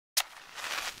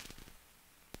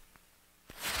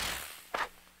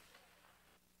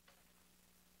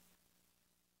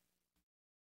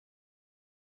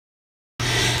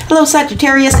Hello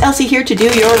Sagittarius, Elsie here to do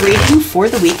your reading for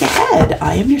the week ahead.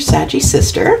 I am your Saggy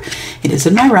sister. It is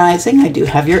in my rising. I do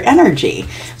have your energy.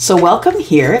 So welcome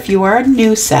here. If you are a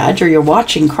new Sag or you're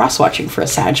watching, cross-watching for a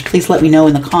Sag, please let me know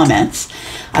in the comments.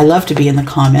 I love to be in the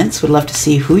comments. Would love to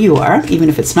see who you are, even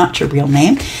if it's not your real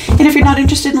name. And if you're not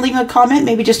interested in leaving a comment,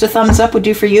 maybe just a thumbs up would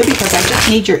do for you, because I just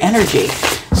need your energy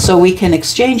so we can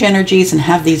exchange energies and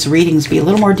have these readings be a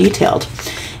little more detailed.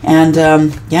 And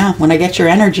yeah, when I get your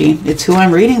energy, it's who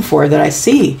I'm reading for that I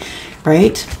see,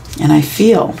 right? And I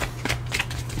feel.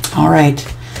 All right.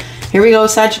 Here we go,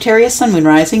 Sagittarius, Sun, Moon,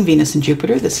 Rising, Venus, and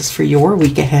Jupiter. This is for your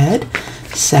week ahead.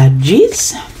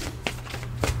 Saggies.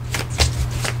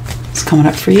 It's coming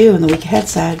up for you in the week ahead,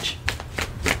 Sag.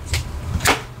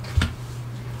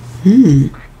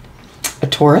 A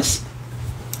Taurus.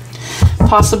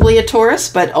 Possibly a Taurus,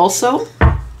 but also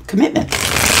commitment.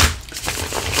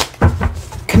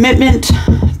 Commitment,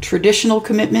 traditional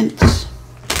commitment,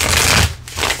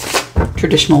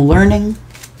 traditional learning,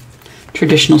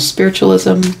 traditional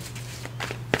spiritualism,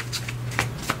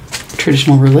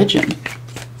 traditional religion.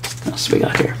 What else we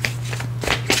got here?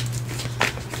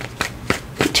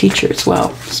 Teacher as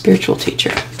well, spiritual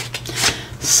teacher,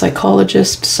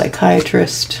 psychologist,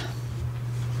 psychiatrist.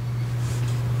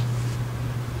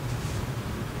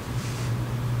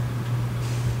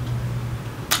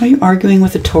 Are you arguing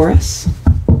with a Taurus?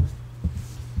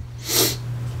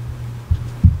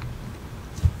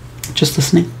 Just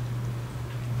listening.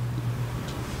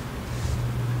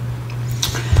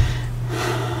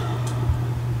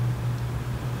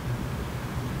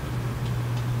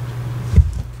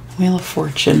 Wheel of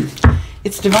Fortune.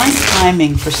 It's divine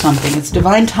timing for something. It's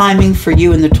divine timing for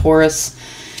you and the Taurus.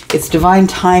 It's divine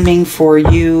timing for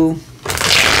you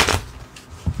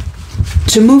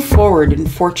to move forward in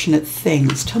fortunate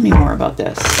things. Tell me more about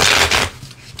this.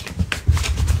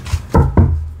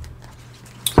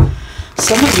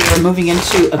 Some of you are moving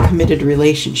into a committed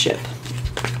relationship.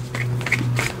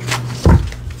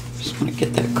 Just want to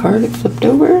get that card. It flipped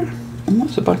over.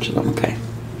 Almost a bunch of them. Okay.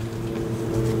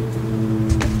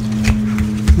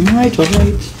 All right, all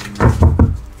right.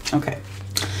 Okay.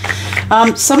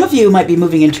 Some of you might be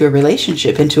moving into a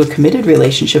relationship, into a committed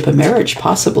relationship, a marriage,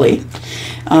 possibly.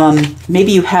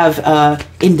 Maybe you have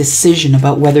indecision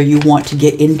about whether you want to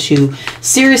get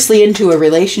seriously into a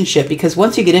relationship, because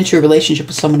once you get into a relationship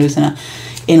with someone who's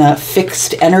in a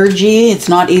fixed energy, it's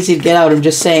not easy to get out. I'm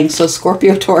just saying. So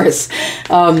Scorpio, Taurus,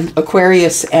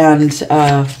 Aquarius, and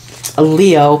a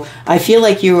Leo, I feel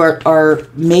like you are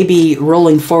maybe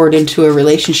rolling forward into a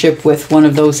relationship with one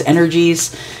of those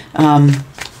energies.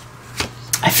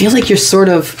 I feel like you're sort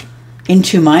of in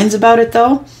two minds about it,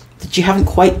 though, that you haven't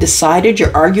quite decided.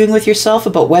 You're arguing with yourself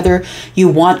about whether you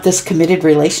want this committed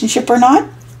relationship or not.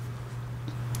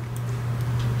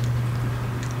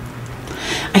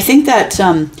 I think that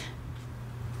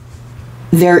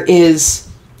there is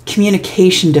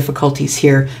communication difficulties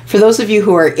here. For those of you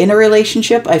who are in a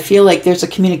relationship, I feel like there's a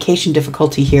communication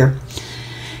difficulty here.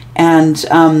 And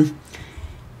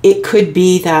it could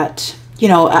be that, you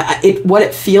know, what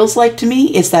it feels like to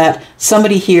me is that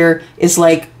somebody here is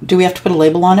like, do we have to put a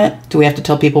label on it? Do we have to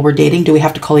tell people we're dating? Do we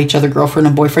have to call each other girlfriend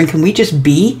and boyfriend? Can we just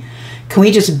be? Can we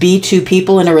just be two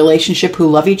people in a relationship who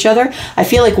love each other? I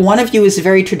feel like one of you is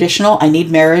very traditional. I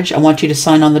need marriage. I want you to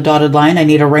sign on the dotted line. I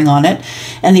need a ring on it.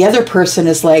 And the other person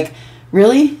is like,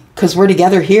 really? Because we're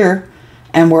together here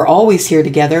and we're always here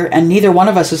together, and neither one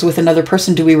of us is with another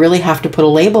person. Do we really have to put a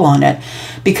label on it?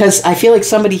 Because I feel like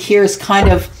somebody here is kind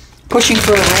of pushing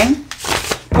for a ring,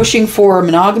 pushing for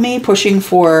monogamy, pushing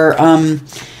for,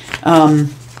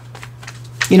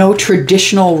 you know,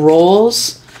 traditional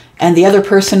roles. And the other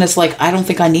person is like, I don't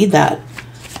think I need that.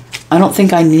 I don't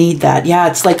think I need that. Yeah,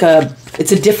 it's like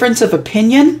it's a difference of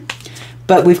opinion,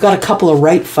 but we've got a couple of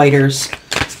right fighters.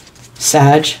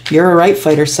 Sag, you're a right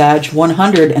fighter, Sag,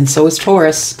 100, and so is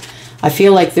Taurus. I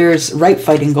feel like there's right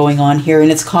fighting going on here,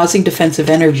 and it's causing defensive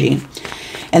energy.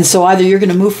 And so either you're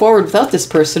going to move forward without this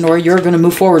person, or you're going to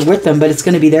move forward with them, but it's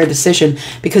going to be their decision,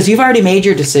 because you've already made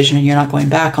your decision and you're not going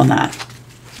back on that.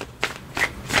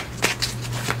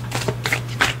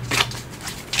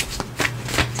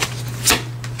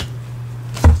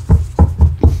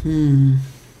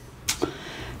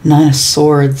 Nine of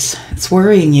Swords. It's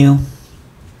worrying you.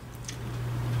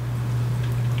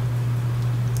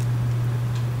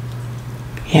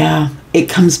 Yeah, it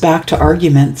comes back to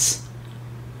arguments.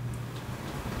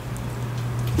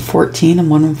 14 and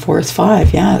 1 and 4 is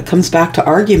 5. Yeah, it comes back to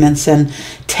arguments and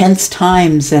tense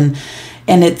times, and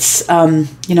it's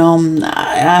you know,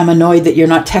 I'm annoyed that you're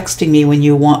not texting me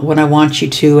when I want you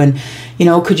to, and you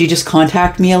know, could you just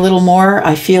contact me a little more?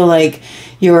 I feel like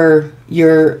you're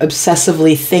you're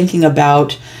obsessively thinking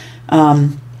about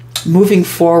moving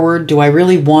forward. Do I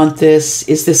really want this?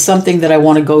 Is this something that I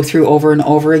want to go through over and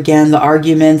over again? The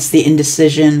arguments, the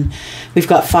indecision. We've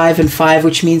got 5 and 5,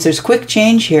 which means there's quick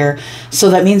change here. So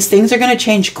that means things are going to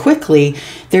change quickly.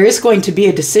 There is going to be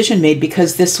a decision made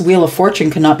because this Wheel of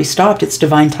Fortune cannot be stopped. It's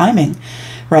divine timing,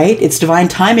 right? It's divine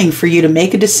timing for you to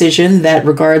make a decision that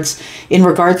in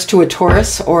regards to a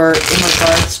Taurus, or in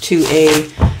regards to a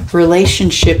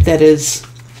relationship that is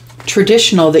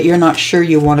traditional that you're not sure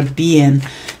you want to be in.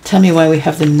 Tell me why we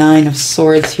have the 9 of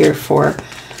Swords here for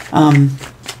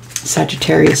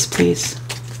Sagittarius, please.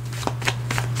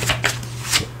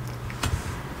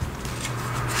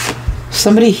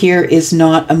 Somebody here is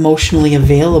not emotionally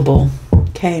available.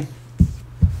 Okay.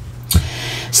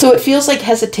 So it feels like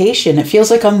hesitation. It feels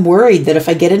like I'm worried that if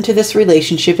I get into this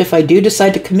relationship, if I do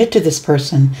decide to commit to this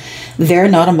person, they're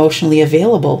not emotionally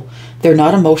available. They're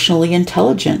not emotionally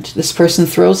intelligent. This person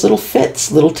throws little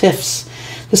fits, little tiffs.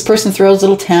 This person throws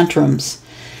little tantrums.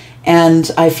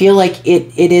 And I feel like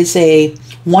it is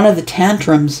one of the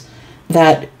tantrums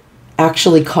that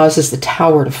actually causes the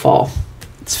tower to fall.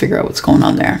 Let's figure out what's going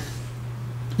on there.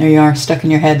 There you are, stuck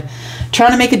in your head.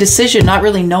 Trying to make a decision, not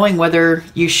really knowing whether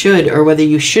you should or whether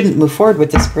you shouldn't move forward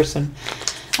with this person.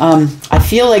 I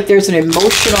feel like there's an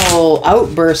emotional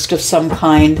outburst of some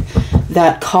kind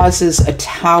that causes a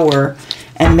tower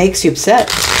and makes you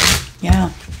upset.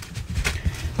 Yeah.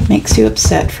 Makes you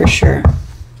upset for sure.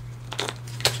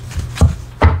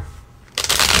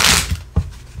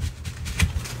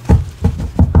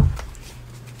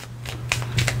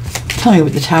 Tell me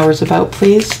what the tower's about,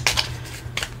 please.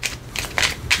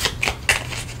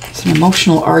 It's an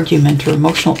emotional argument or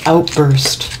emotional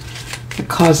outburst that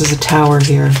causes a tower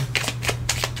here.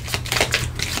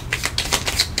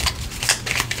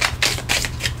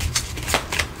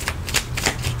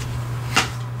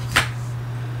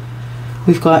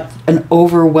 We've got an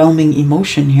overwhelming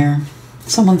emotion here.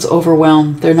 Someone's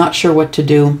overwhelmed. They're not sure what to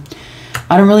do.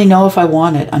 I don't really know if I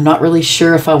want it. I'm not really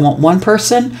sure if I want one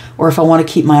person or if I want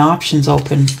to keep my options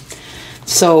open.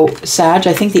 So, Sag,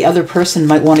 I think the other person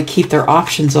might want to keep their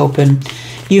options open.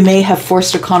 You may have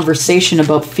forced a conversation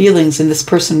about feelings and this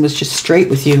person was just straight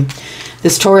with you.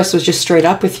 This Taurus was just straight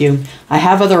up with you. I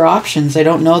have other options. I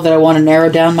don't know that I want to narrow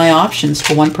down my options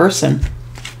to one person.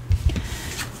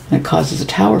 And it causes a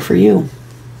tower for you.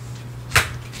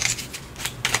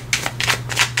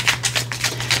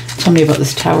 Tell me about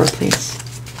this tower, please.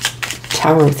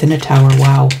 Tower within a tower.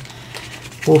 Wow.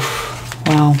 Oof.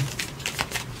 Wow.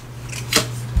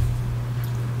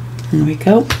 Here we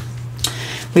go.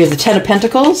 We have the 10 of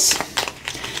Pentacles.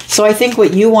 So I think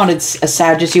what you wanted,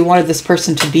 Sag, is you wanted this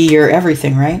person to be your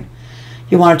everything, right?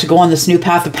 You wanted to go on this new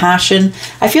path of passion.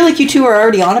 I feel like you two are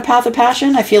already on a path of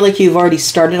passion. I feel like you've already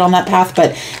started on that path,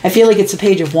 but I feel like it's a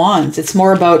Page of Wands. It's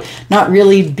more about not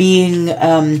really being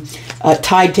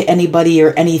tied to anybody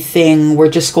or anything. We're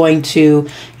just going to,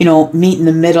 you know, meet in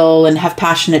the middle and have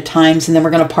passion at times, and then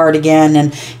we're going to part again.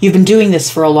 And you've been doing this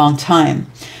for a long time.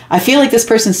 I feel like this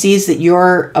person sees that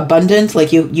you're abundant,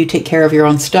 like you take care of your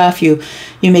own stuff. You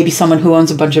may be someone who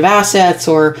owns a bunch of assets,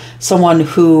 or someone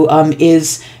who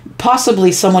is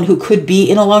possibly someone who could be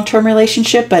in a long-term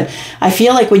relationship. But I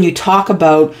feel like when you talk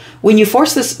about, when you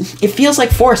force this, it feels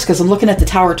like force, because I'm looking at the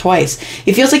tower twice.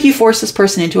 It feels like you force this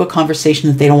person into a conversation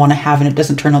that they don't want to have, and it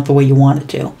doesn't turn out the way you want it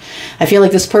to. I feel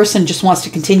like this person just wants to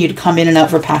continue to come in and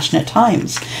out for passionate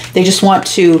times. They just want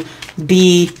to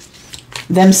be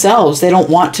themselves. They don't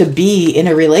want to be in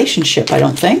a relationship, I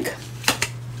don't think.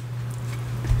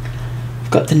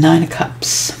 I've got the 9 of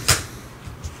Cups.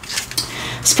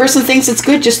 This person thinks it's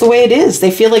good just the way it is.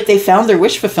 They feel like they found their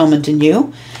wish fulfillment in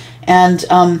you. And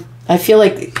I feel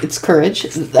like it's courage,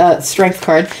 strength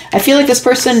card. I feel like this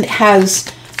person has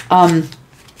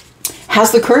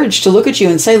the courage to look at you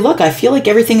and say, look, I feel like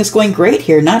everything is going great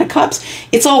here. 9 of Cups.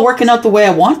 It's all working out the way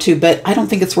I want to, but I don't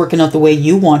think it's working out the way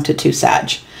you want it to,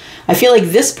 Sag. I feel like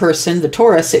this person, the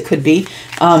Taurus, it could be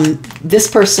this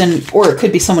person, or it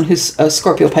could be someone who's a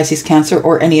Scorpio, Pisces, Cancer,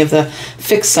 or any of the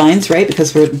fixed signs, right?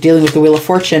 Because we're dealing with the Wheel of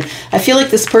Fortune. I feel like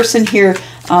this person here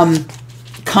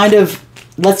kind of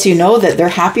lets you know that they're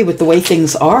happy with the way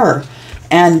things are.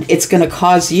 And it's going to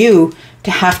cause you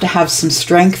to have some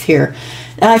strength here.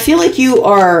 And I feel like you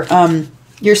are...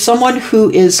 you're someone who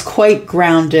is quite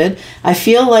grounded. I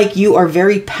feel like you are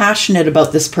very passionate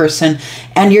about this person,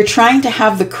 and you're trying to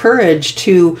have the courage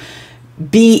to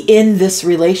be in this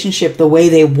relationship the way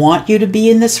they want you to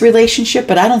be in this relationship,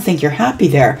 but I don't think you're happy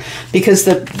there, because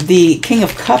the King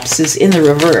of Cups is in the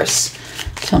reverse.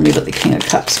 Tell me about the King of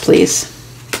Cups, please.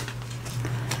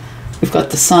 We've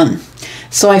got the Sun.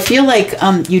 So I feel like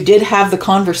you did have the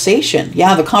conversation.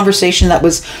 Yeah, the conversation that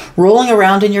was rolling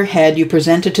around in your head. You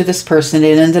presented to this person.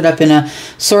 It ended up in a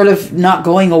sort of not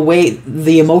going away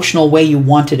the emotional way you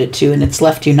wanted it to. And it's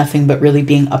left you nothing but really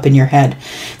being up in your head.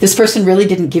 This person really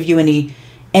didn't give you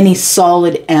any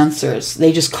solid answers.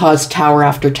 They just caused tower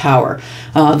after tower.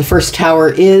 The first tower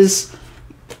is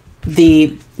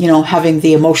having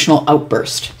the emotional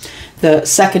outburst. The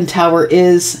second tower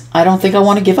is, I don't think I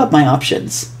want to give up my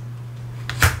options.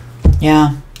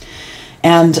 Yeah.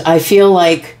 And I feel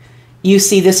like you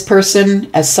see this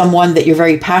person as someone that you're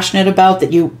very passionate about,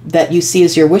 that you see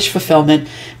as your wish fulfillment,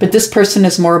 but this person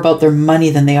is more about their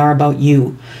money than they are about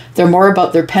you. They're more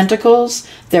about their pentacles.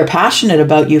 They're passionate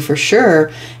about you for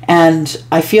sure. And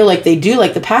I feel like they do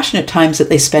like the passionate times that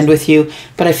they spend with you,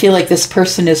 but I feel like this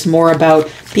person is more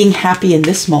about being happy in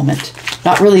this moment,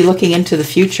 not really looking into the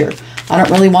future. I don't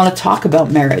really want to talk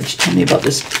about marriage. Tell me about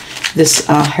this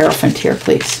Hierophant here,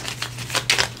 please.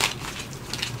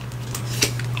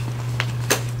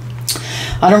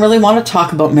 I don't really want to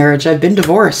talk about marriage. I've been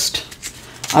divorced.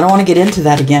 I don't want to get into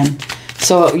that again.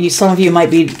 So some of you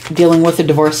might be dealing with a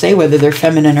divorcee, whether they're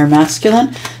feminine or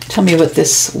masculine. Tell me what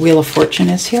this Wheel of Fortune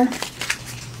is here.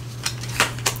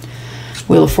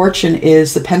 Wheel of Fortune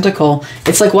is the Pentacle.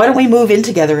 It's like, why don't we move in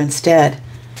together instead?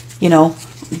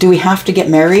 Do we have to get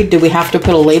married? Do we have to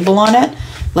put a label on it?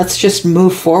 Let's just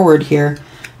move forward here.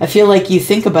 I feel like you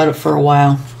think about it for a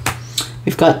while.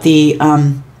 We've got the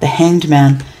Hanged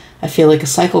Man. I feel like a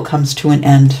cycle comes to an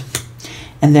end.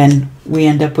 And then we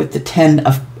end up with the Ten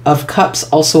of Cups,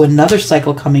 also another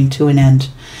cycle coming to an end.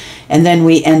 And then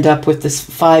we end up with this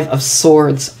Five of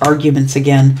Swords arguments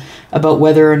again about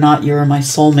whether or not you're my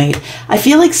soulmate. I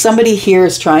feel like somebody here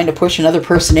is trying to push another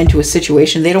person into a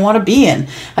situation they don't want to be in.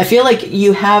 I feel like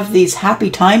you have these happy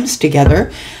times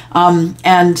together,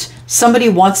 and somebody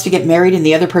wants to get married and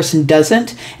the other person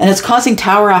doesn't, and it's causing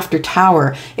tower after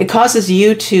tower. It causes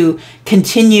you to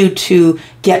continue to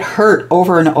get hurt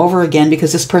over and over again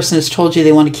because this person has told you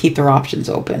they want to keep their options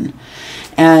open.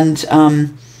 And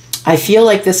I feel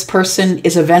like this person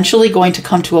is eventually going to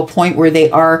come to a point where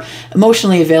they are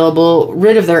emotionally available,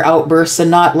 rid of their outbursts, and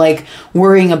not like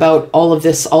worrying about all of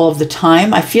this all of the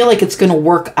time. I feel like it's going to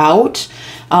work out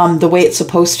the way it's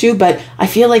supposed to, but I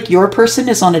feel like your person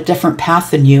is on a different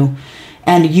path than you.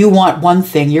 And you want one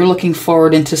thing. You're looking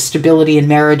forward into stability and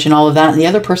marriage and all of that, and the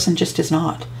other person just is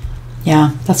not.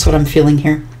 Yeah, that's what I'm feeling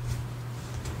here.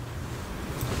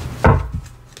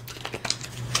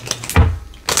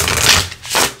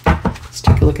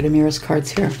 Take a look at Amira's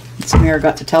cards here. What's Amira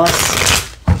got to tell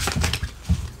us?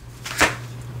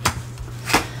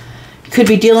 You could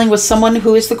be dealing with someone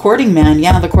who is the courting man.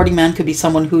 Yeah, the courting man could be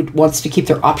someone who wants to keep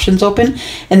their options open.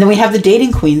 And then we have the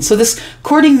dating queen. So this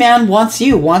courting man wants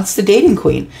you, wants the dating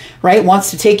queen, right?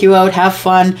 Wants to take you out, have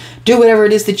fun, do whatever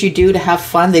it is that you do to have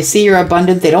fun. They see you're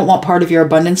abundant. They don't want part of your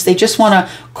abundance. They just want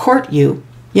to court you.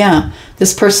 Yeah,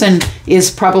 this person is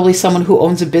probably someone who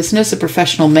owns a business, a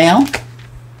professional male.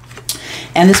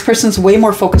 And this person's way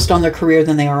more focused on their career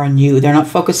than they are on you. They're not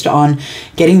focused on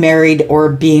getting married or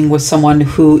being with someone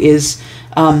who is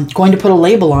going to put a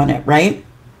label on it, right?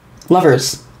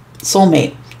 Lovers,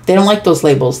 soulmate. They don't like those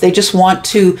labels. They just want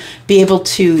to be able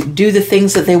to do the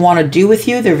things that they want to do with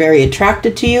you. They're very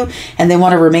attracted to you, and they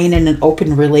want to remain in an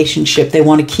open relationship. They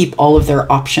want to keep all of their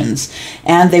options,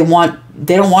 and they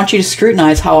don't want you to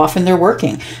scrutinize how often they're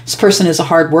working. This person is a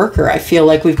hard worker. I feel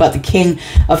like we've got the King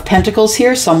of Pentacles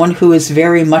here, someone who is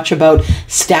very much about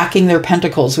stacking their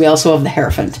pentacles. We also have the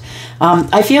Hierophant.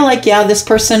 I feel like, yeah, this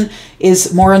person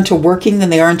is more into working than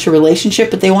they are into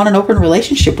relationship, but they want an open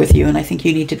relationship with you. And I think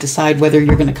you need to decide whether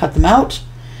you're going to cut them out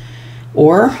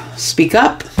or speak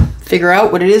up, figure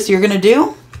out what it is you're going to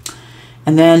do,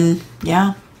 and then,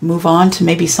 yeah, move on to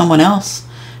maybe someone else.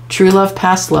 True love,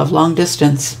 past love, long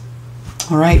distance.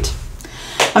 All right.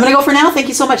 I'm going to go for now. Thank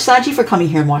you so much, Saji, for coming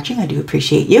here and watching. I do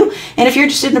appreciate you. And if you're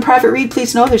interested in a private read,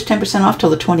 please know there's 10% off till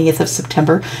the 20th of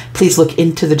September. Please look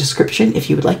into the description if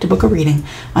you would like to book a reading.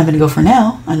 I'm going to go for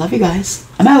now. I love you guys.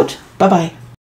 I'm out. Bye-bye.